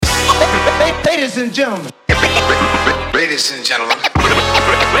Ladies and gentlemen. Ladies and gentlemen.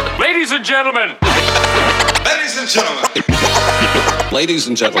 Ladies and gentlemen. Ladies and gentlemen. Ladies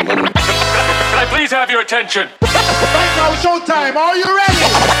and gentlemen. Can I please have your attention? Right now, showtime. Are you ready?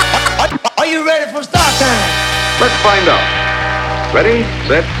 Are you ready for start time? Let's find out. Ready,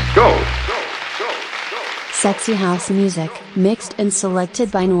 set, go. Sexy house music, mixed and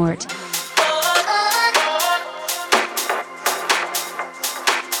selected by Nort.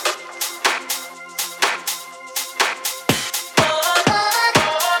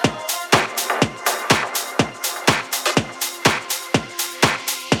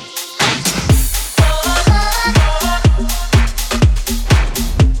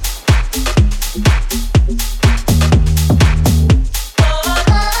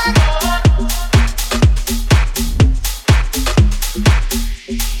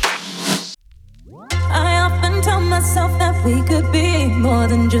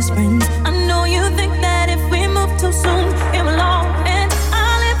 Just friends. I know you think that if we move too soon, it will all end.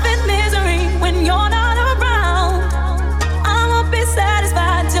 I live in misery when you're not around. I won't be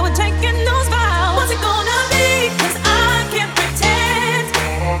satisfied till we're taking those vows. What's it gonna be? 'Cause I can't pretend.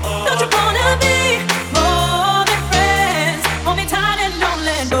 Don't you wanna be more than friends? Hold me tight and don't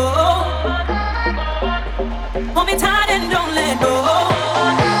let go. Hold me tight and don't let go.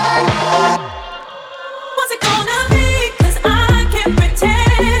 What's it gonna be? 'Cause I can't pretend.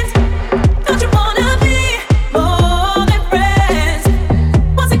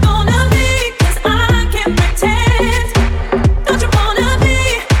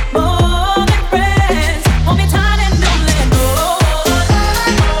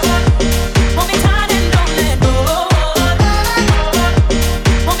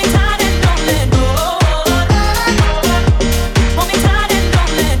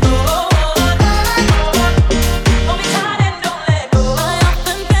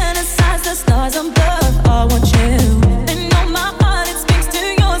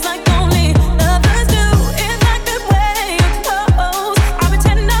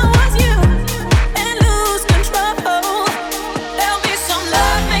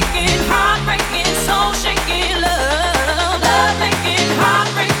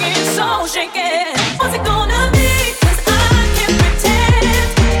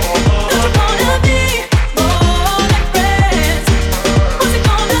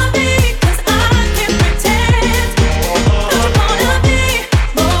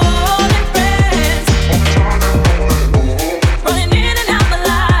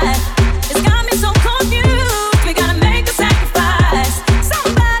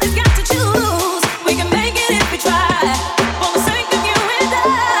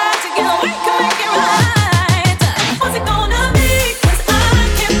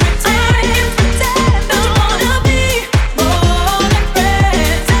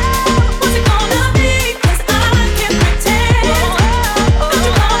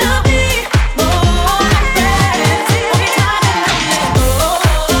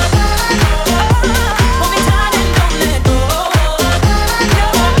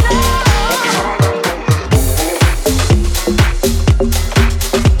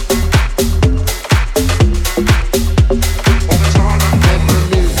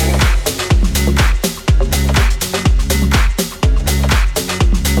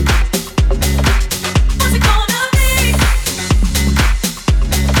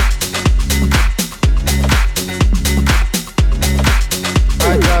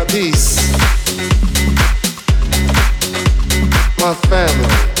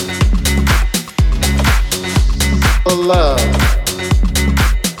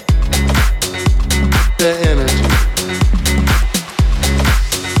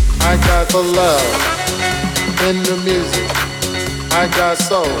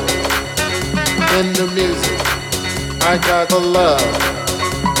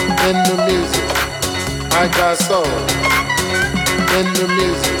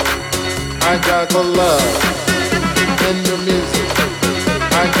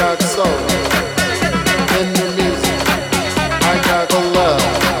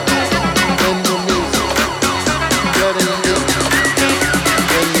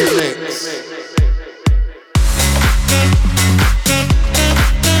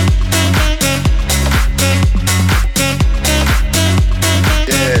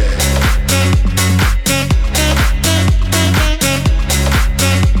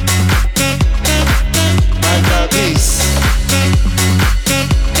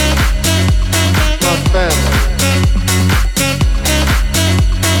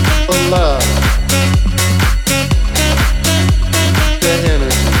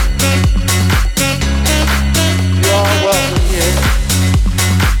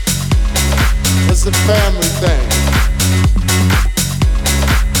 It's a family thing.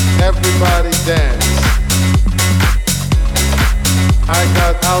 Everybody dance. I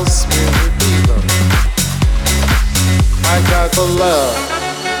got house music fever. I got the love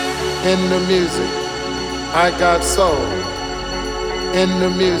in the music. I got soul in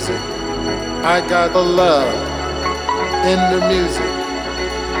the music. I got the love in the music.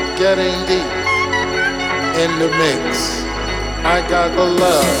 Getting deep in the mix. I got the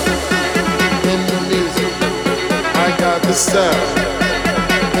love in the music. I got the sound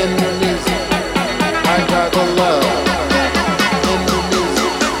in the music. I got the love in the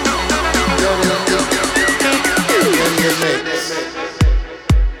music. Getting deep in the mix.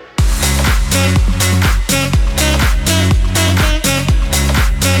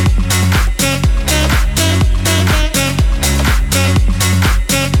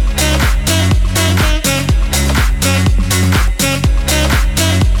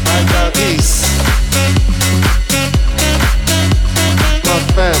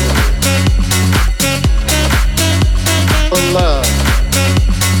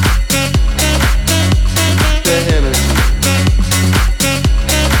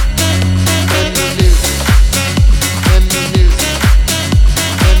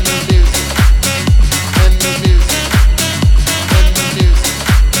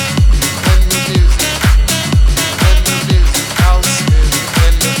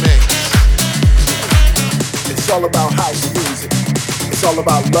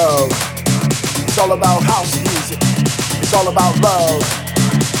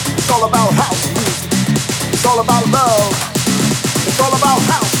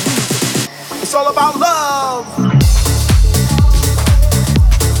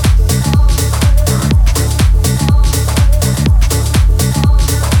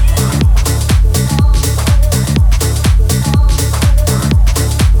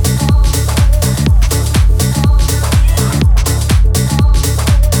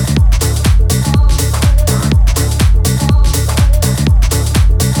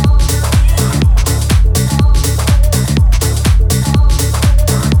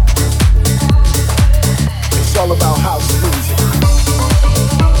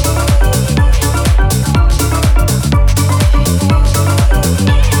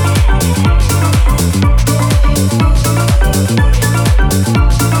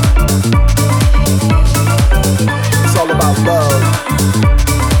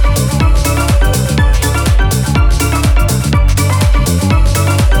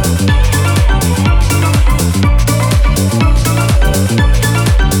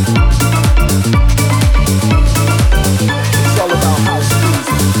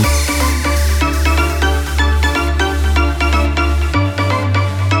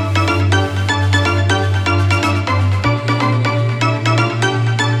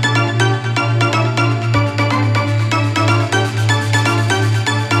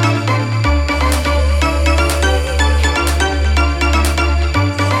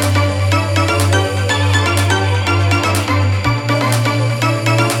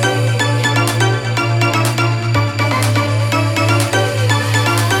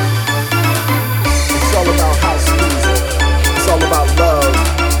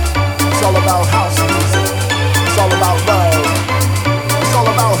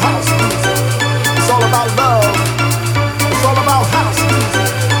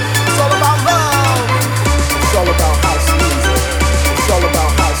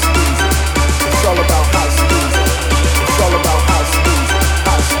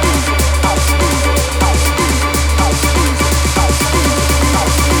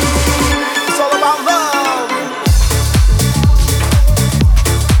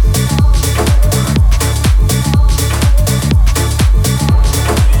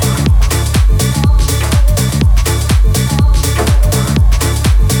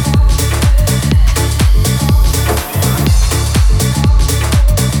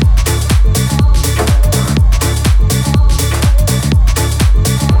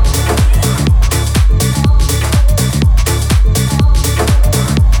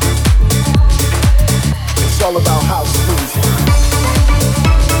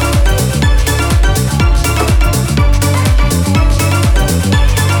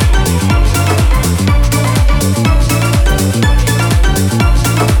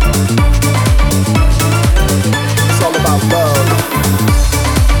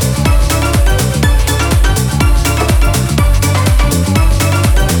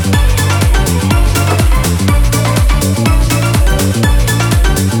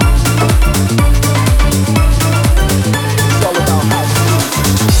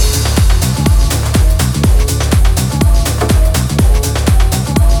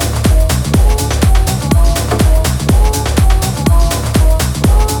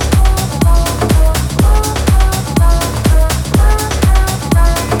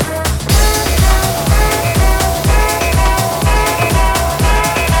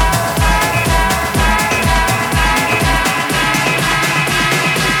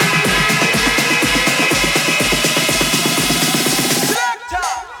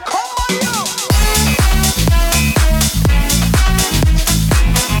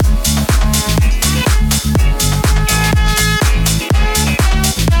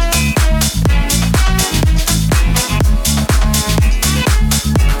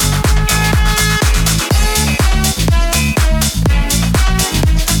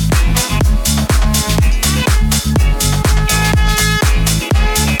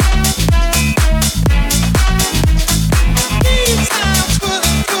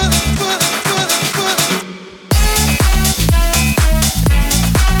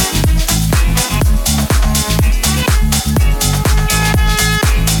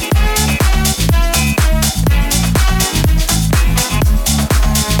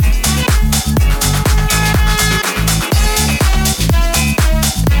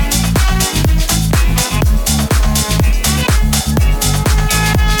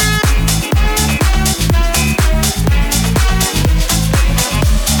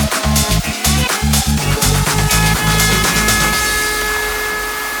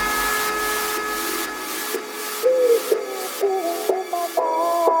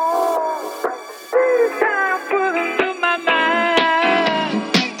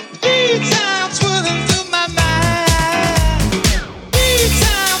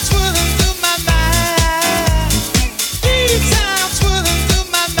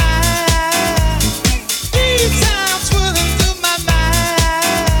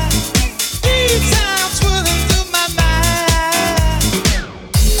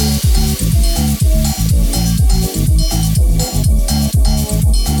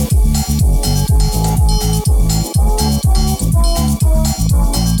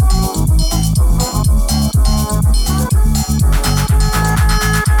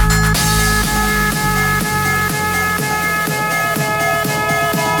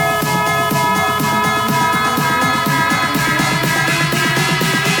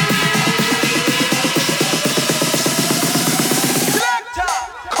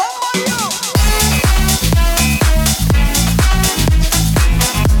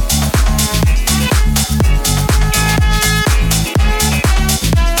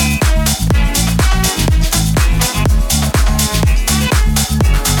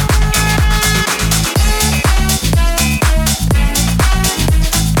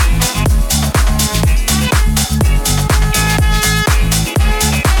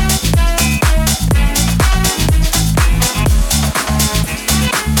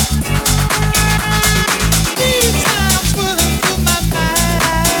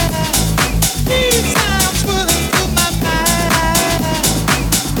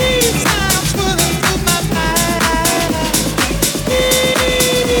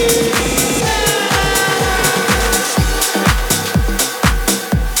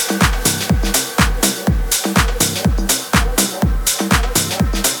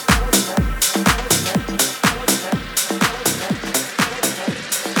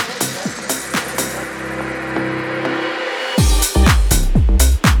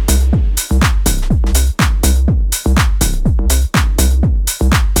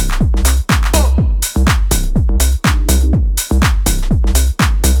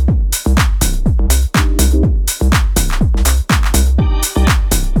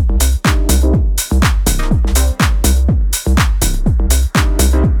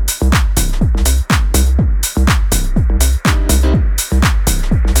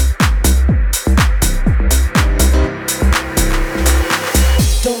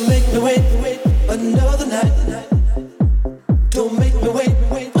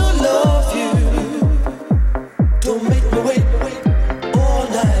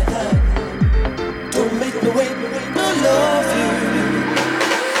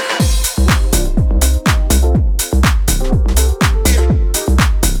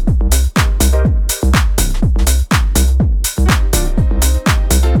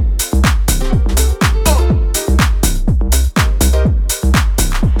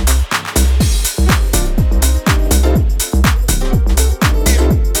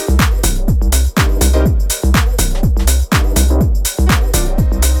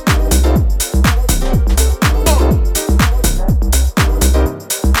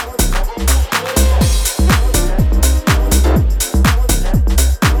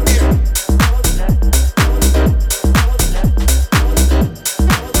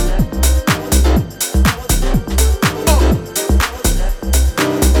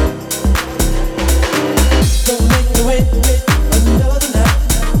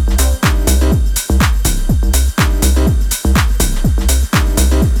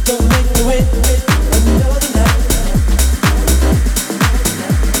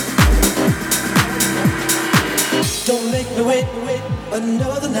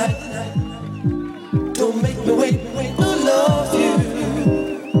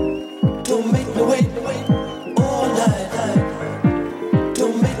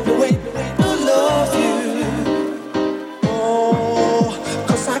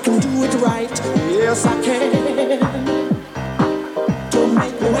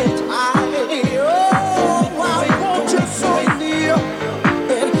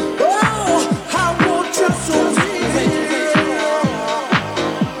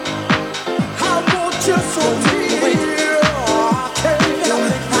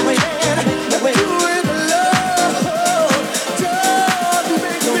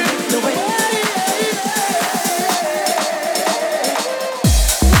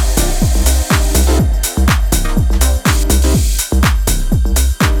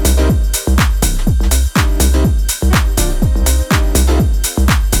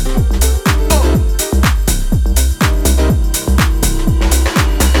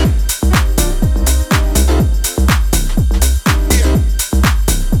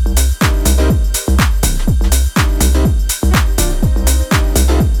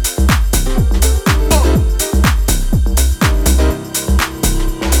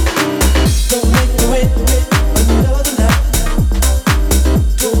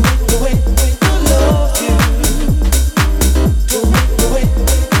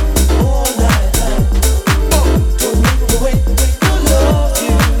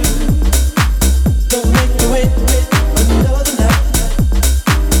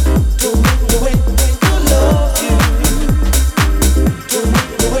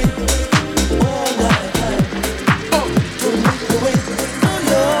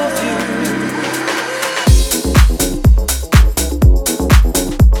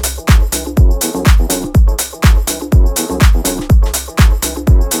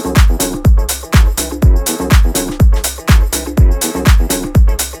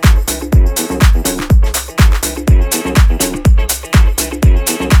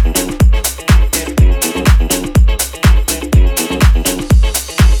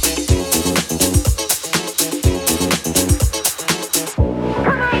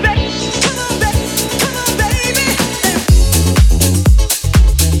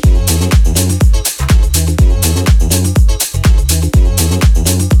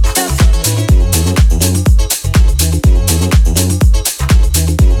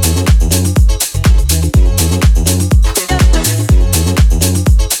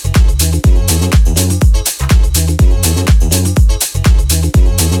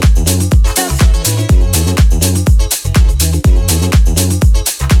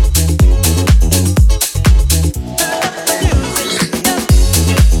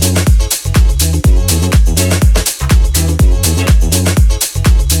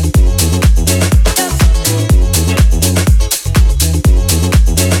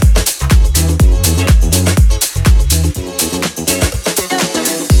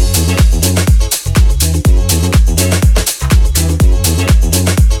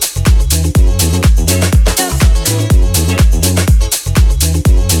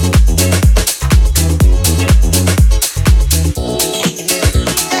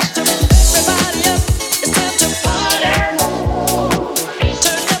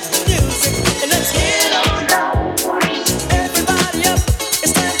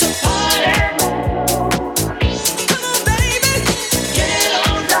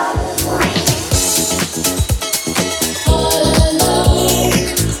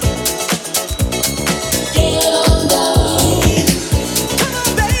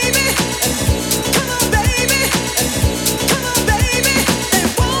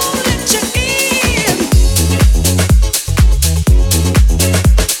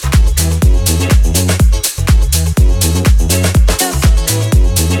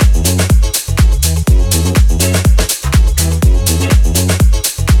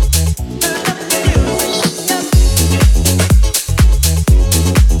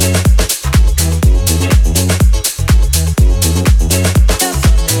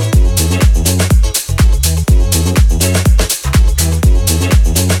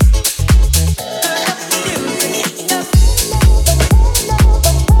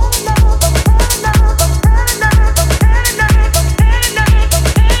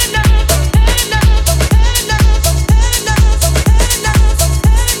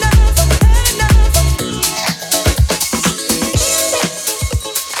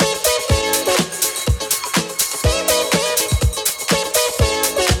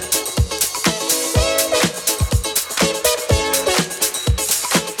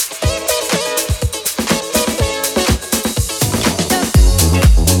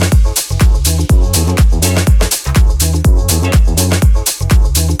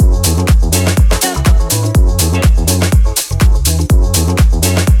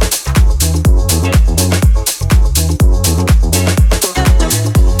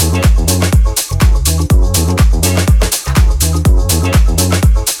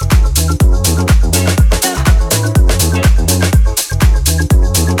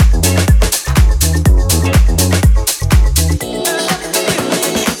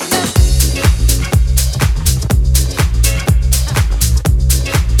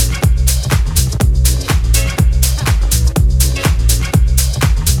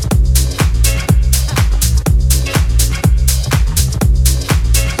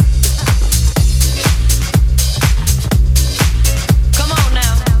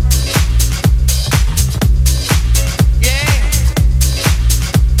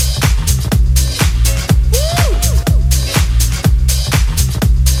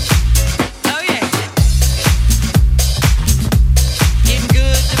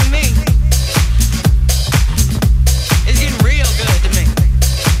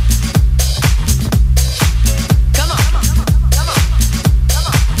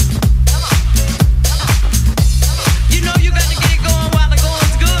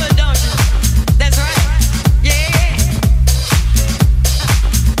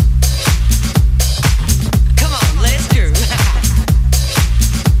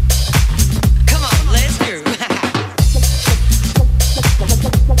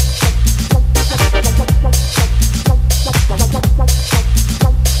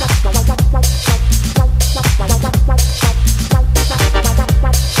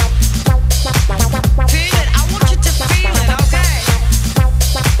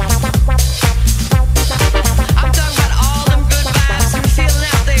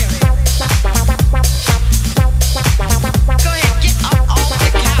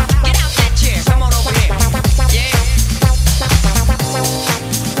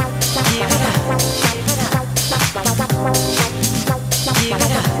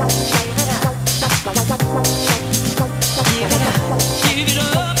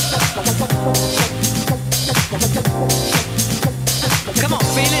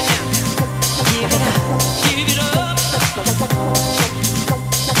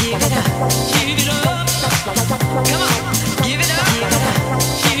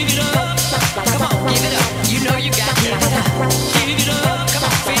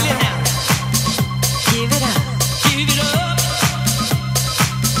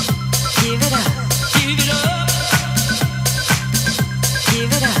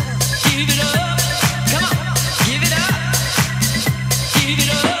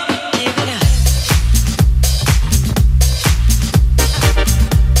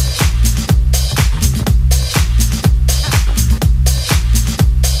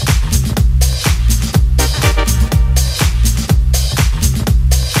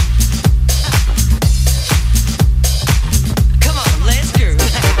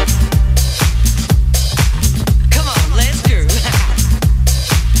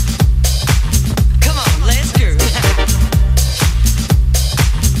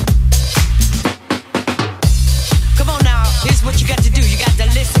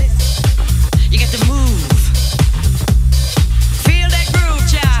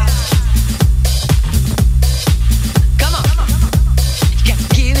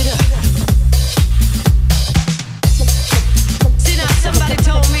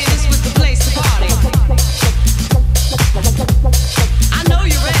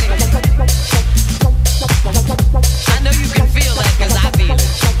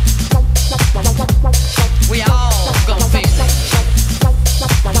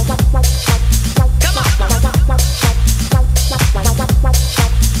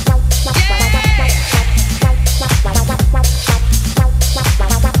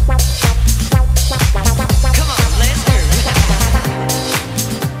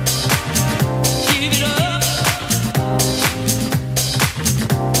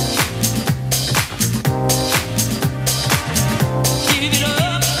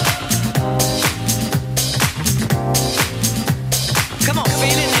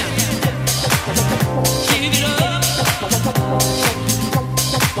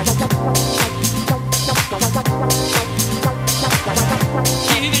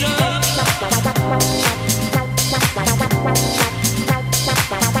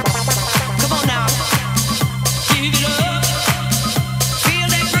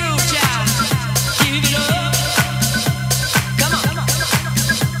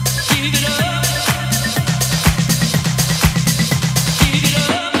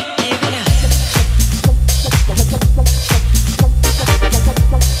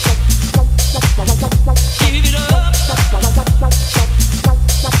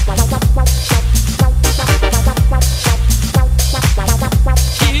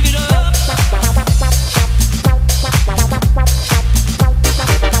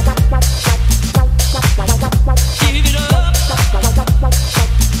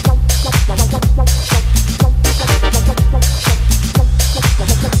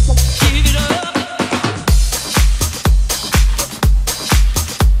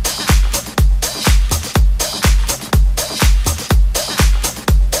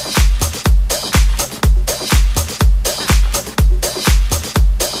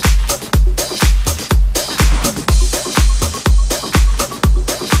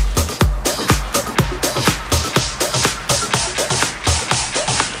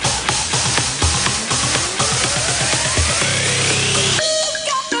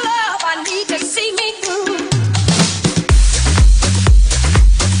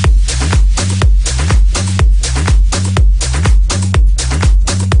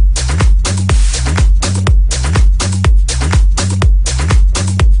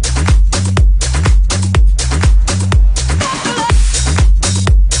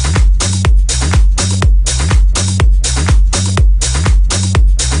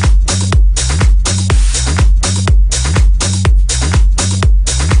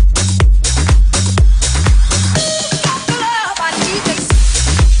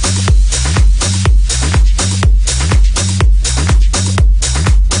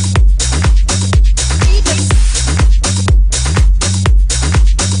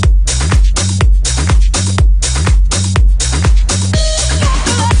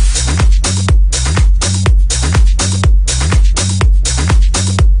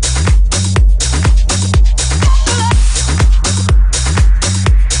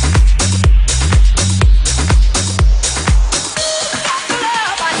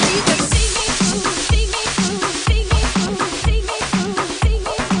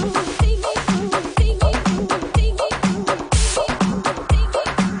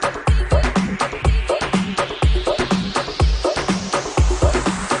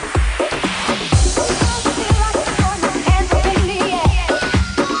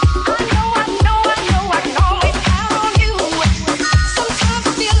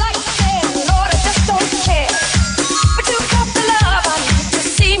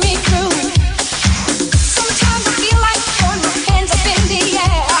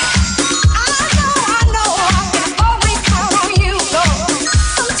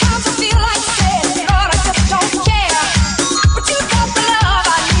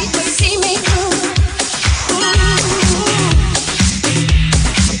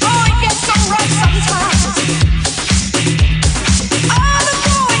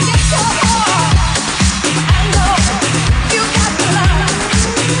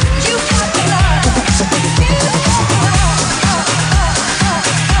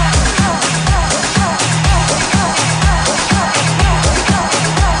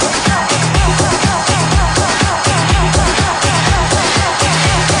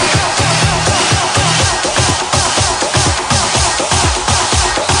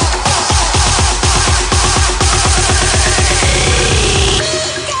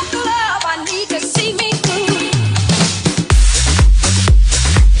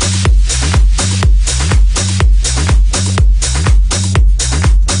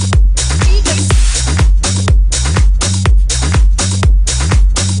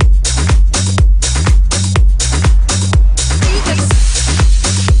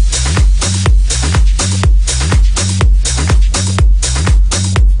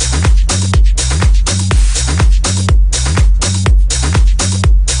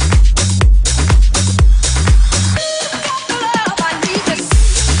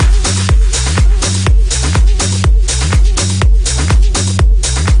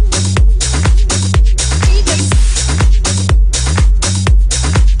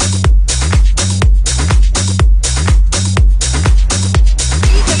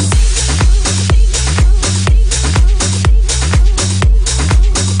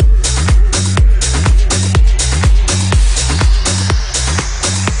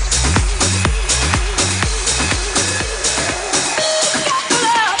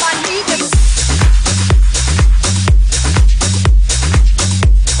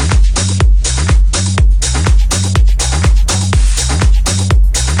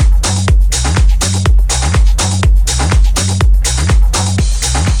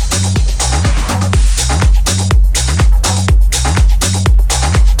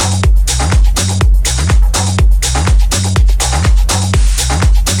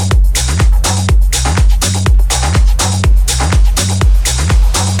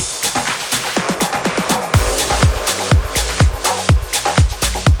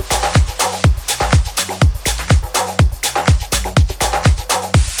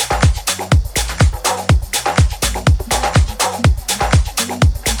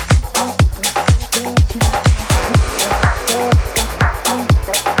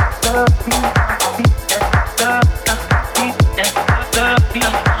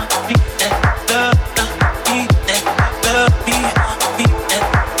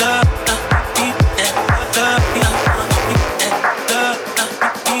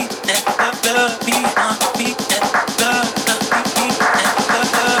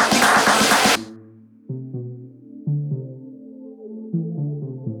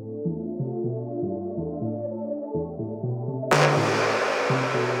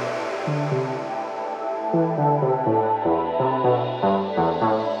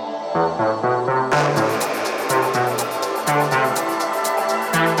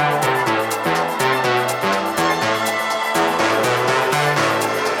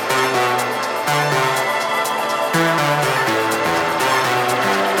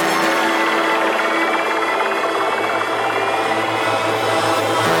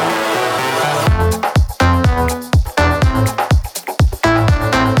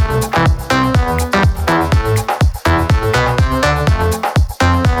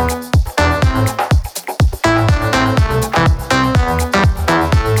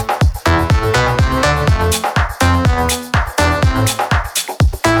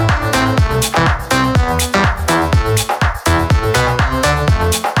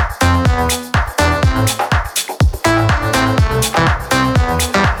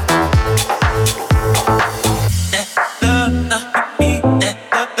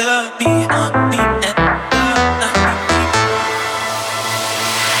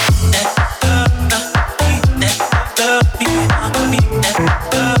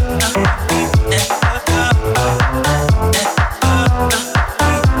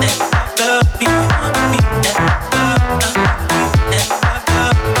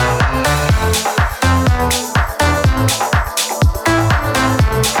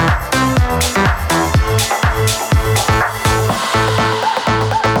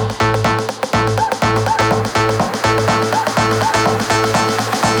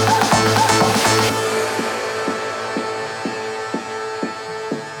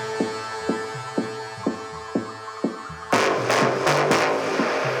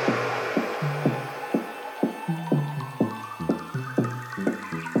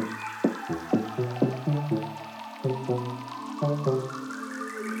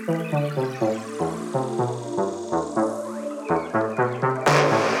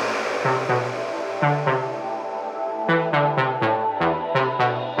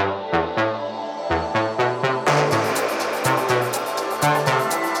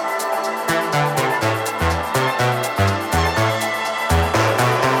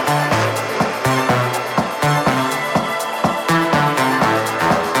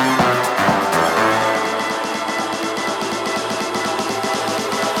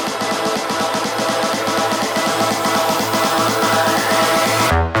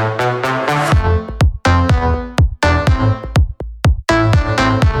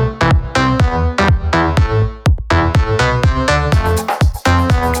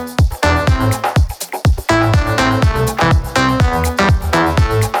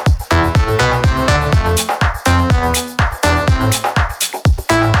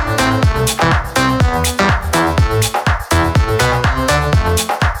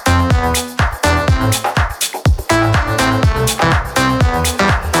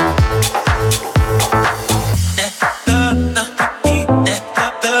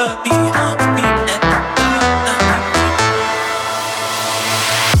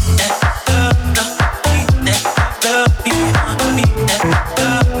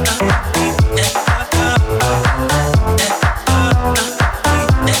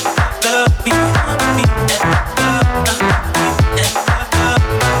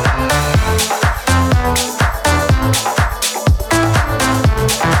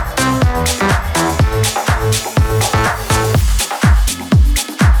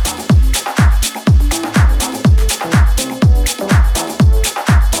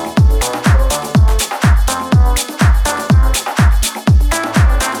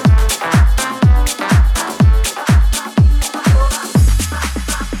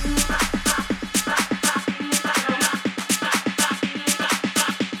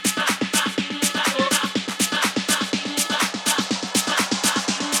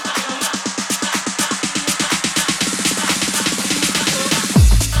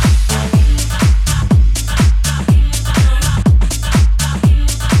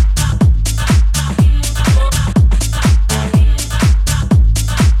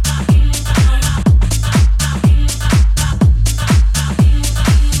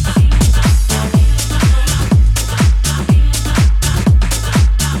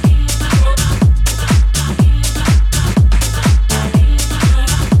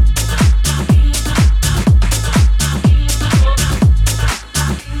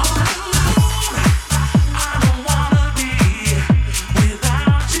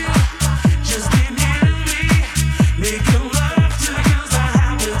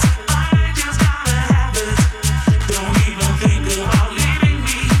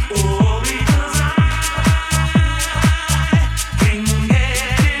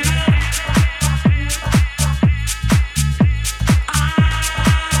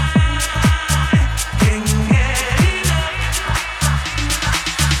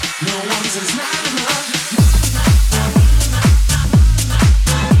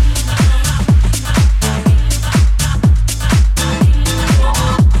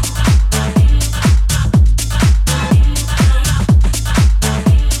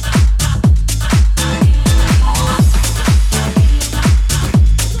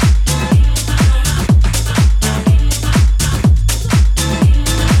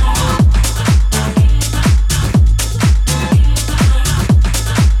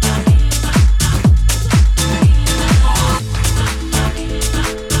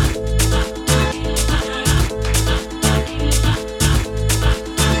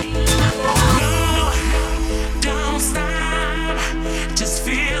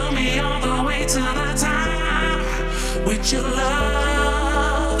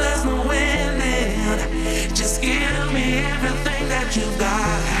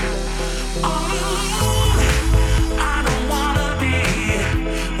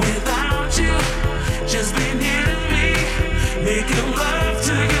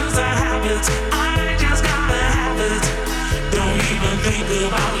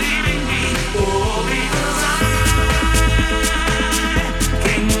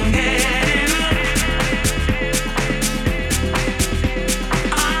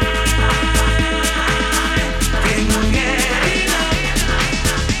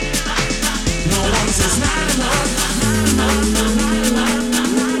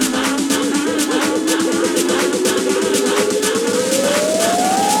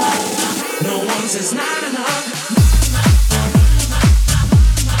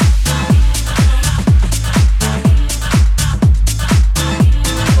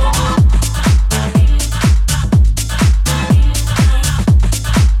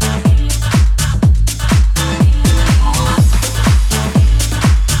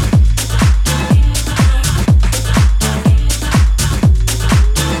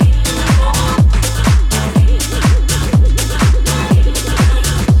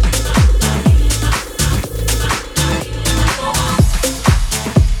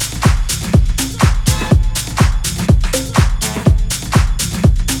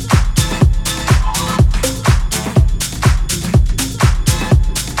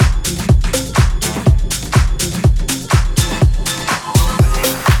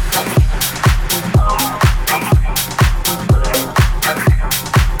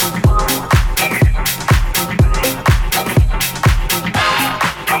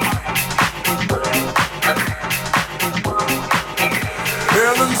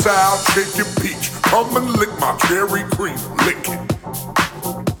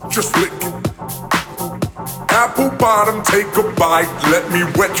 Let me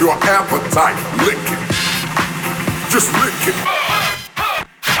whet your appetite. Lick it. Just lick it.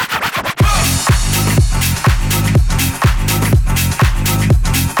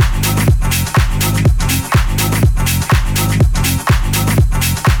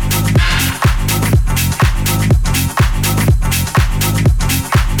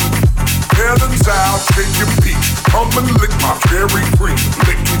 Helen's out, take your peach. Come and lick my cherry cream.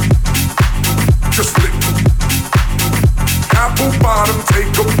 Lick it. Just lick it. Apple bottom,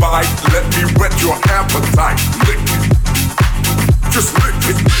 take a bite. Let me whet your appetite. Lick it. Just lick it.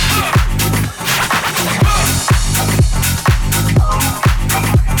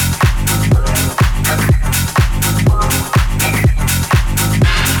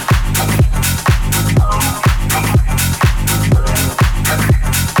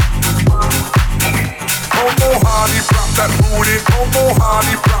 Homo Hardy, drop that booty. Homo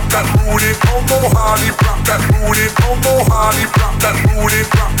Hardy, drop that booty. Homo Hardy, drop that booty. Homo Hardy, drop that booty.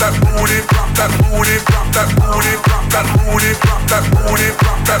 Drop that booty. Drop that booty. Drop that booty. Drop that booty. Drop that booty.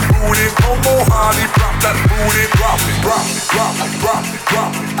 Drop that booty. Homo Hardy, drop that booty. Drop it. Drop it. Drop it. Drop it.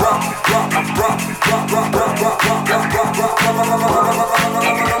 Drop it. Drop it. Drop it. Drop it. Drop it. Drop it.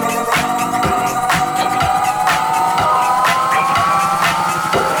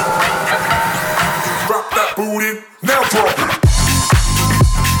 Drop that booty. Now drop it.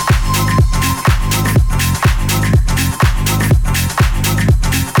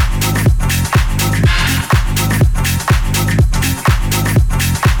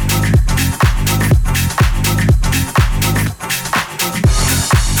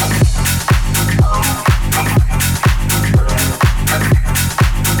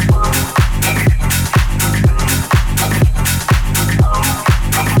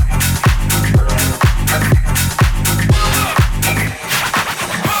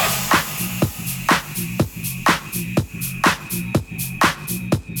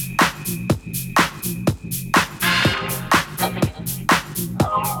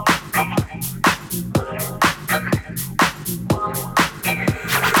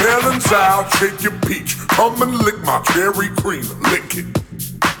 Feeling sour, shake your peach. Come and lick my cherry cream. Lick it.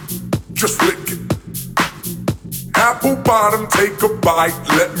 Just lick it. Apple bottom, take a bite.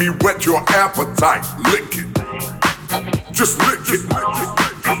 Let me whet your appetite. Lick it. Just lick it.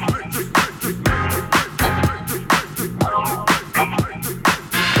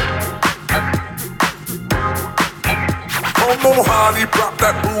 Come on, Hardy, drop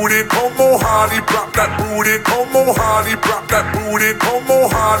that booty. Come on, Hardy, drop that booty. Come on, Hardy, drop that booty. Come on,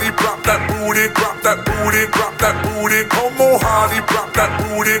 Hardy, drop that booty. Drop that booty, drop that booty. Come on, Hardy, drop that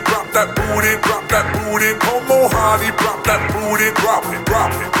booty. Drop that booty, drop that booty. Come on, Hardy, drop that booty. Drop it, drop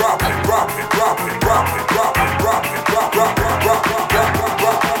it, drop it, drop it, drop it, drop it, drop it, drop it, drop, drop, drop, drop, drop, drop,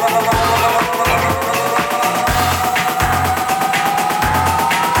 drop,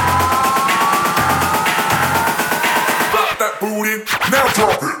 that booty. Now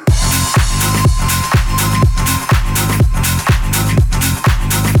drop it.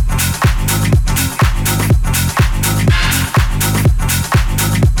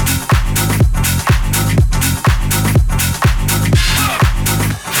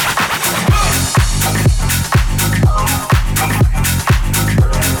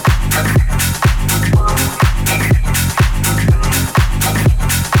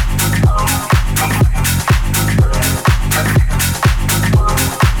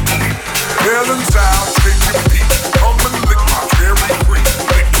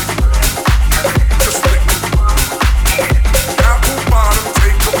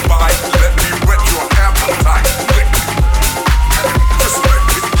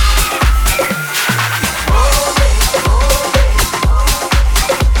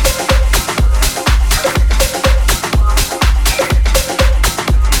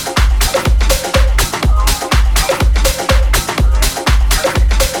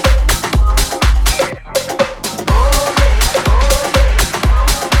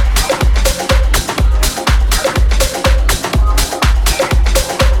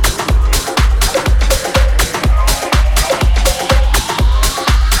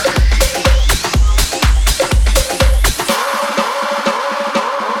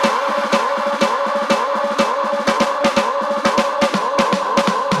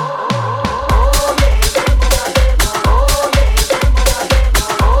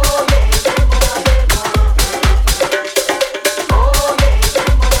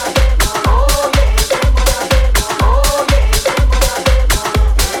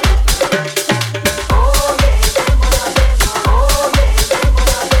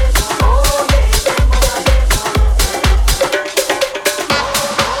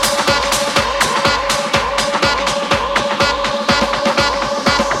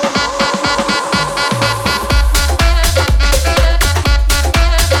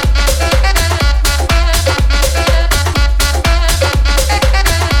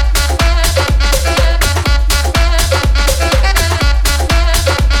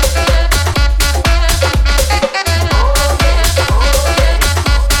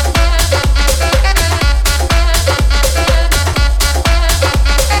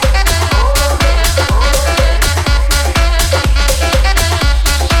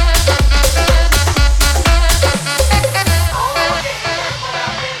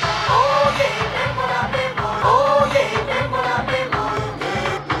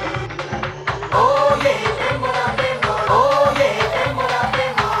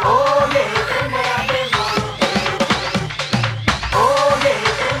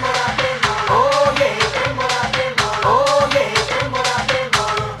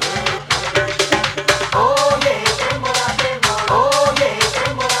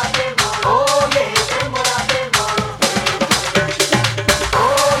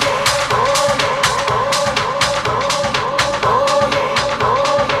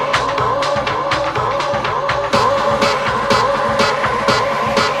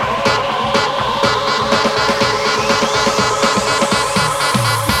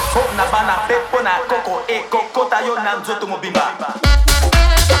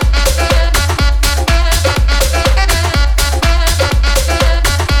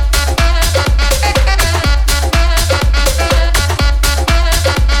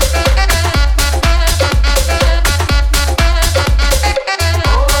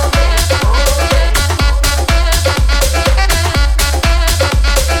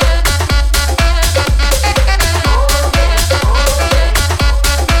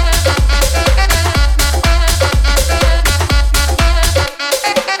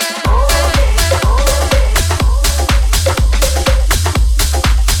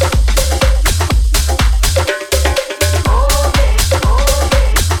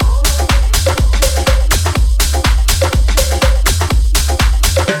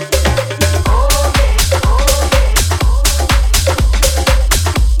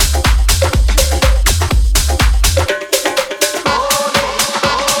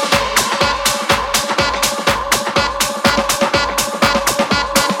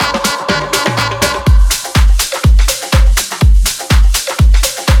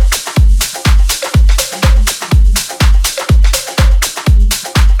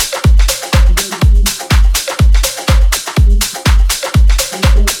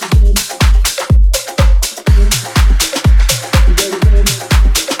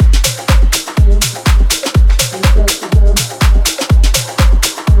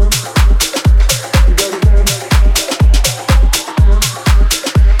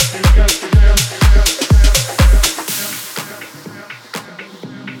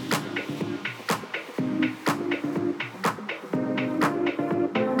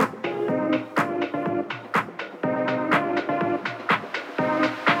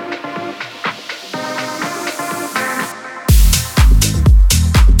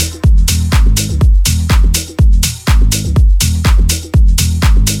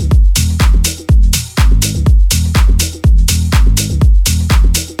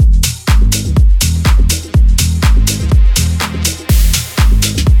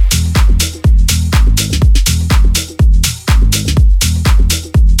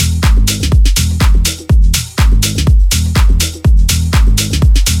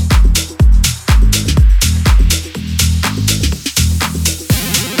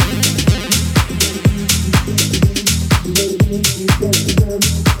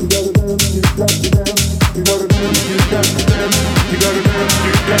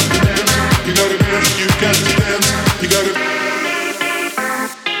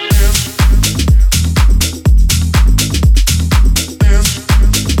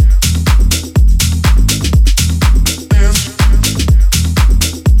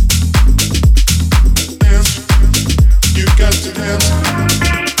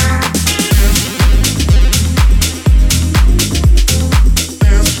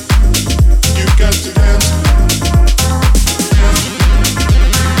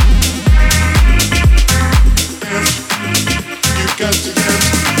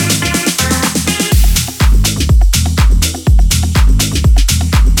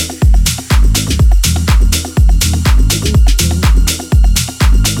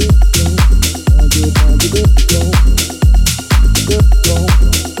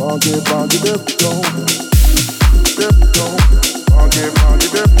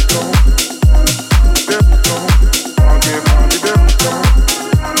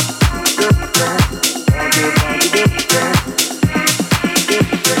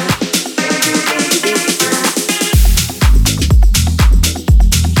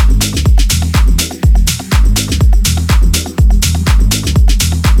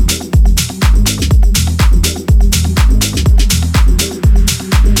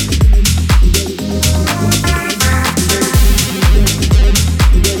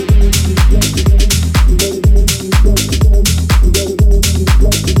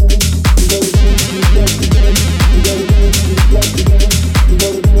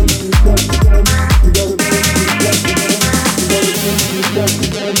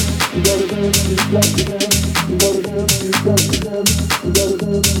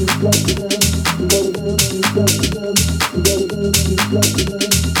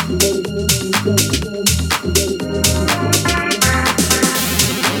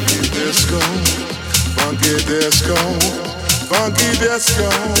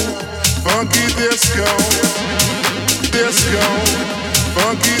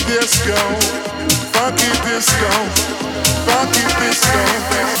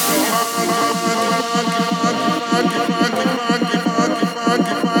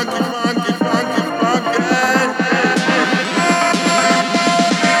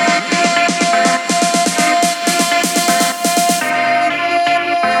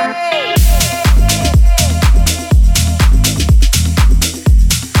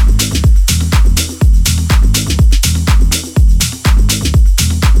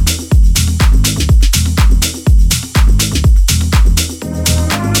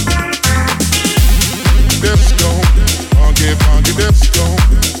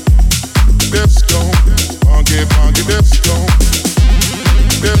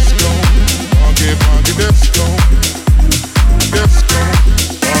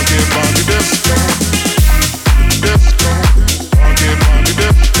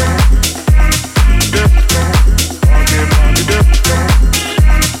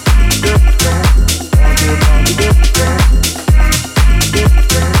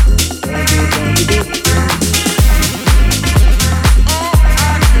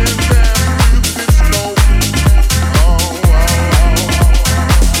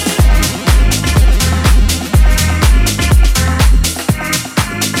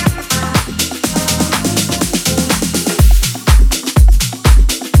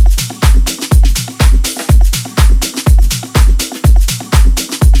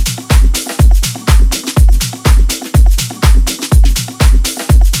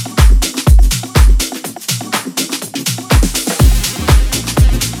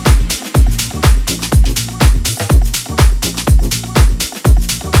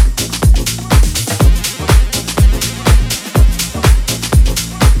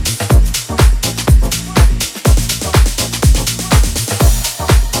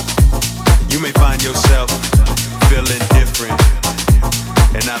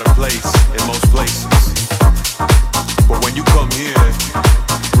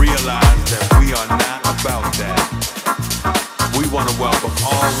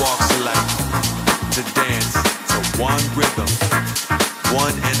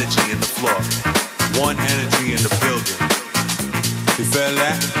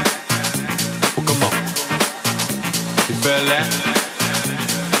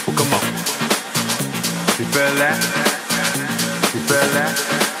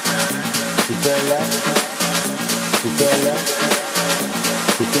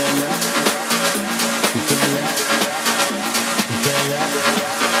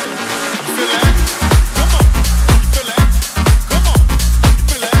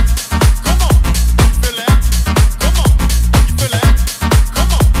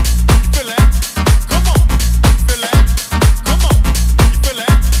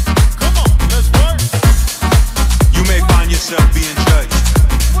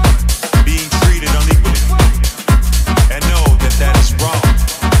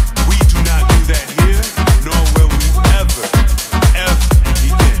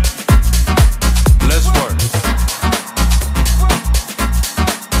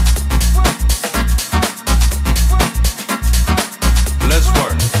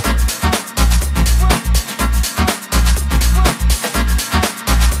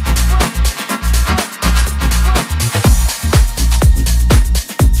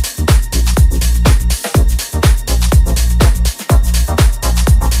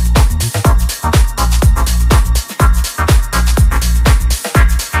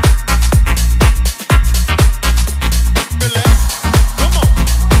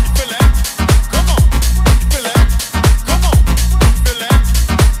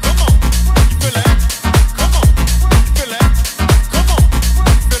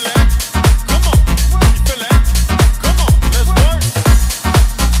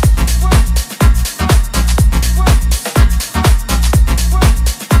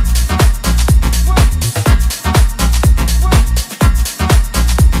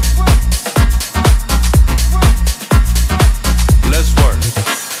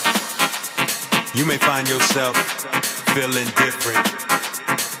 yourself feeling different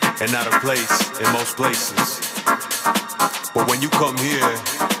and out of place in most places. But when you come here,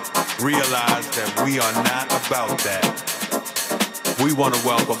 realize that we are not about that. We want to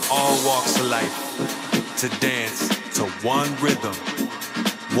welcome all walks of life to dance to one rhythm,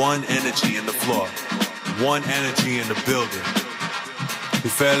 one energy in the floor, one energy in the building. You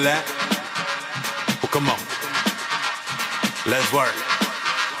feel that? Well, come on. Let's work.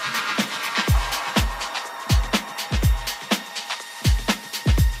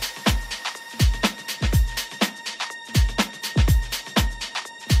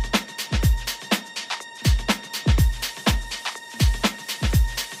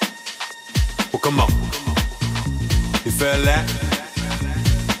 Well, come on. You feel that?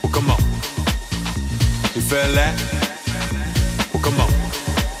 Well, come on. You feel that? Well, come on.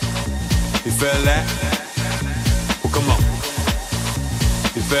 You feel that? Well, come on.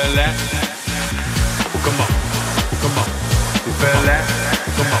 You feel that? Well, come on. Come on. You feel that?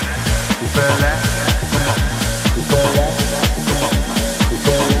 Come on. You feel that? Come on. You feel that? Come on. You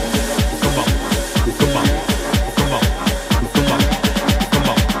feel that? Come on. You come on. Come on. You come on. Come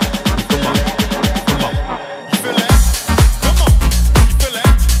on. Come on. Come on. You feel that? Come on. You feel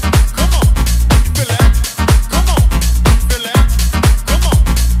that? Come on. You feel that? Come on. You feel that? Come on.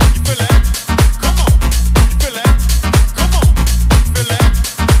 You feel that? Come on. You feel that? Come on. You feel that?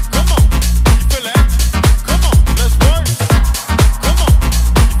 Come on. You feel that? Come on. Let's work. Come on.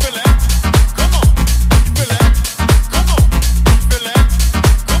 You feel that? Come on. You feel that? Come on. You feel that?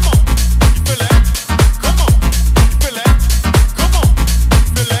 Come on. You feel that? Come on. You feel that? Come on.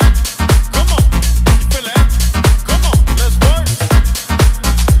 You feel that? Come on. You feel that? Come on. Let's work.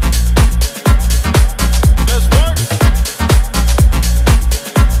 Let's work. Let's work.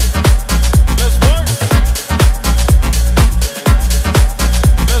 Let's work.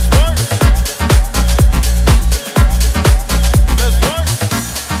 Let's work.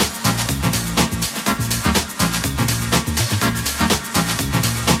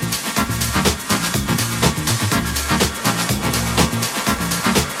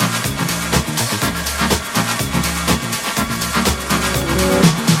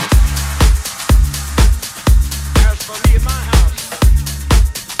 As for me in my house,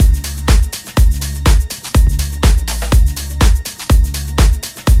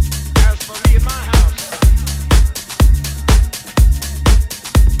 as for me in my house,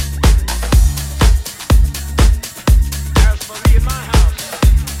 as for me in my house,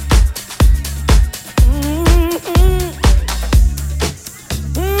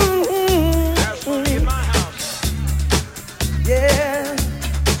 as for me in my house, Yeah.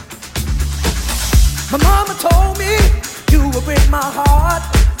 My mama told me you would break my heart.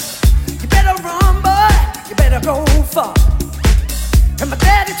 You better run, boy. You better go far. And my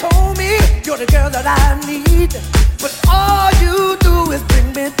daddy told me you're the girl that I need. But all you do is bring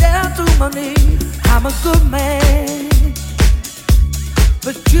me down to my knees. I'm a good man,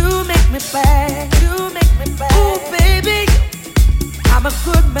 but you make me bad. You make me bad. Ooh, baby, I'm a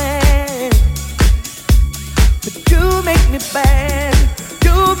good man. But you make me bad.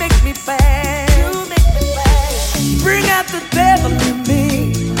 You make me bad. You make me bad. Bring out the devil in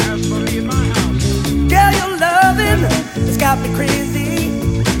me. as for me in my house, Girl, your loving has got me crazy.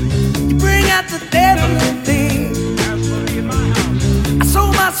 You bring out the devil in me. as for me in my house, I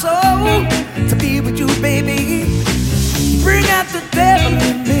sold my soul to be with you, baby. You bring out the devil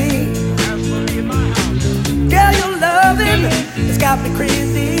in me. as for me in my house, Girl, your loving has got me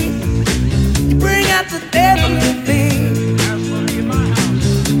crazy. You bring out the devil in me. as for me in my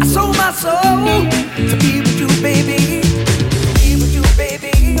house, I sold my soul to be with you, baby. Be with you,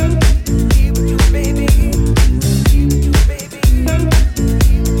 baby. Be with you, baby. Be with you, baby.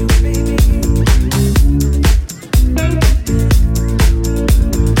 Be with you, baby.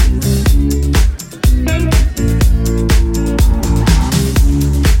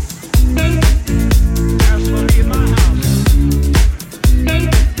 as for me in my house,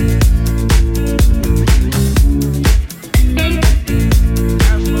 as for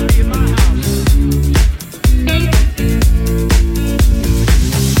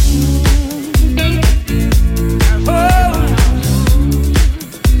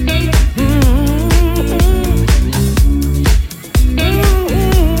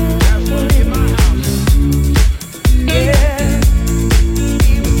me in my house.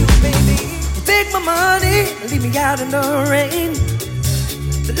 Leave me out in the rain.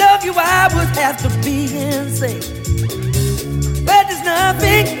 To love you, I would have to be insane. But there's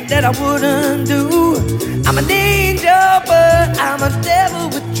nothing that I wouldn't do. I'm an angel, but I'm a devil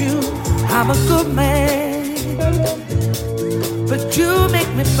with you. I'm a good man, but you make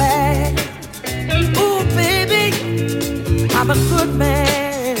me bad. Ooh, baby. good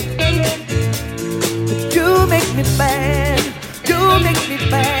man, but you make me bad. You make me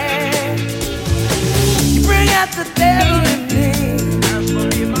bad. You bring out the devil in me.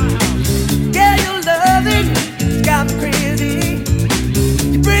 Yeah, your loving has got me crazy.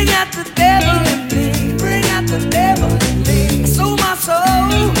 You bring out the devil in me. Bring out the devil in me. I sold my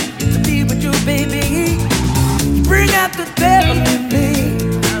soul to be with you, baby. You bring out the devil in me.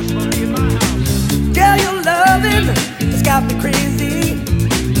 Yeah, your loving has got me crazy.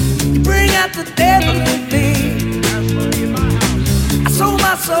 You bring out the devil in me. I sold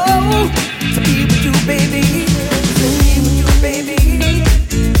my soul to be with you, baby.